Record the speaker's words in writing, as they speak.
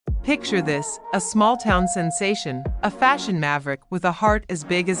Picture this, a small-town sensation, a fashion maverick with a heart as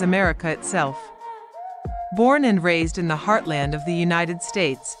big as America itself. Born and raised in the heartland of the United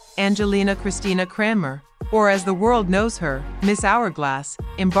States, Angelina Christina Cranmer, or as the world knows her, Miss Hourglass,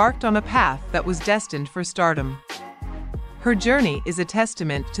 embarked on a path that was destined for stardom. Her journey is a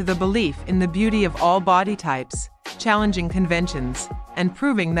testament to the belief in the beauty of all body types, challenging conventions, and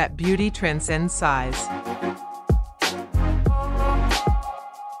proving that beauty transcends size.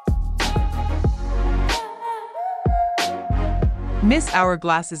 Miss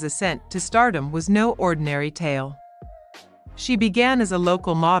Hourglass's ascent to stardom was no ordinary tale. She began as a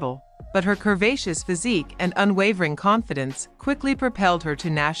local model, but her curvaceous physique and unwavering confidence quickly propelled her to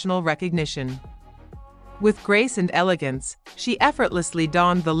national recognition. With grace and elegance, she effortlessly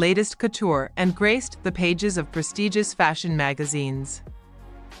donned the latest couture and graced the pages of prestigious fashion magazines.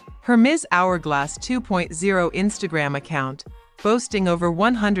 Her Miss Hourglass 2.0 Instagram account, boasting over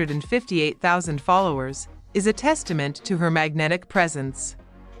 158,000 followers, is a testament to her magnetic presence.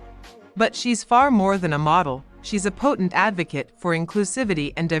 But she's far more than a model, she's a potent advocate for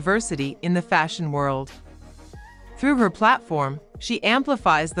inclusivity and diversity in the fashion world. Through her platform, she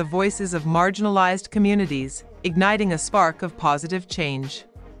amplifies the voices of marginalized communities, igniting a spark of positive change.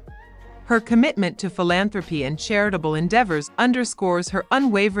 Her commitment to philanthropy and charitable endeavors underscores her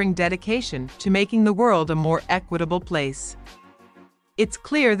unwavering dedication to making the world a more equitable place. It's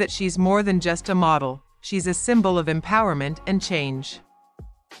clear that she's more than just a model, she's a symbol of empowerment and change.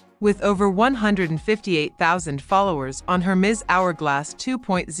 With over 158,000 followers on her Miss Hourglass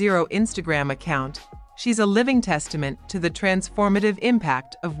 2.0 Instagram account, she's a living testament to the transformative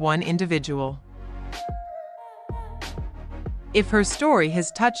impact of one individual. If her story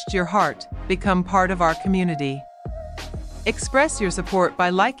has touched your heart, become part of our community. Express your support by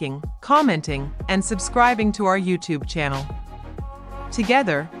liking, commenting, and subscribing to our YouTube channel.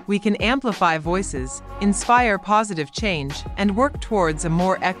 Together, we can amplify voices, inspire positive change, and work towards a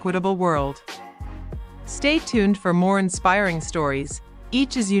more equitable world. Stay tuned for more inspiring stories,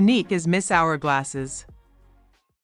 each as unique as Miss Hourglass's.